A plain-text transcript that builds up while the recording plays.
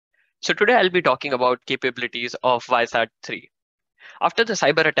So today I'll be talking about capabilities of ViaSat-3. After the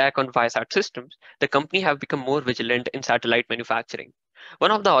cyber attack on ViaSat systems, the company have become more vigilant in satellite manufacturing. One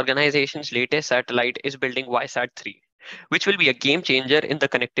of the organization's latest satellite is building ViaSat-3, which will be a game changer in the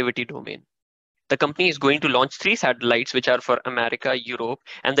connectivity domain. The company is going to launch three satellites which are for America, Europe,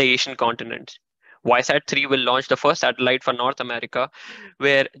 and the Asian continents. ViaSat-3 will launch the first satellite for North America,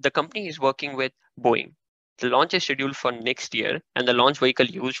 where the company is working with Boeing. The launch is scheduled for next year, and the launch vehicle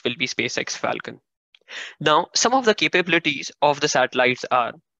used will be SpaceX Falcon. Now, some of the capabilities of the satellites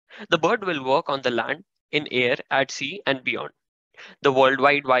are the bird will work on the land, in air, at sea, and beyond. The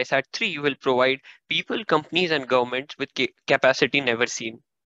worldwide ViaSat-3 will provide people, companies, and governments with capacity never seen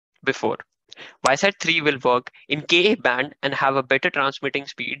before. ViaSat-3 will work in Ka band and have a better transmitting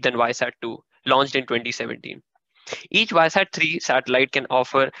speed than ViaSat-2, launched in 2017. Each ViaSat-3 satellite can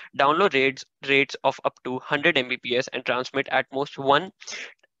offer download rates of up to 100 Mbps and transmit at most 1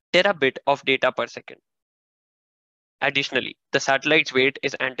 terabit of data per second. Additionally, the satellite's weight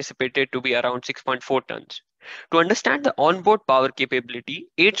is anticipated to be around 6.4 tons. To understand the onboard power capability,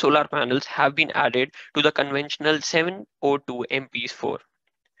 8 solar panels have been added to the conventional 702 MPs-4.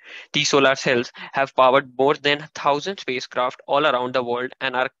 These solar cells have powered more than 1,000 spacecraft all around the world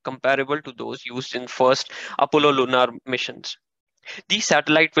and are comparable to those used in first Apollo lunar missions. These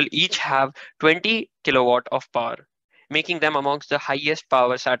satellites will each have 20 kilowatt of power, making them amongst the highest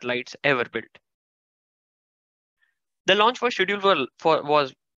power satellites ever built. The launch was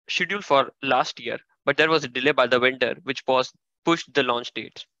scheduled for last year, but there was a delay by the vendor, which pushed the launch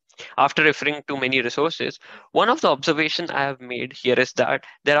dates. After referring to many resources, one of the observations I have made here is that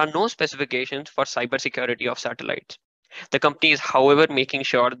there are no specifications for cybersecurity of satellites. The company is, however, making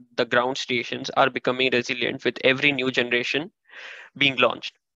sure the ground stations are becoming resilient with every new generation being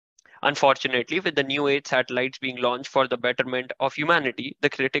launched. Unfortunately, with the new age satellites being launched for the betterment of humanity, the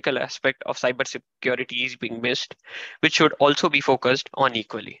critical aspect of cybersecurity is being missed, which should also be focused on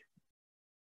equally.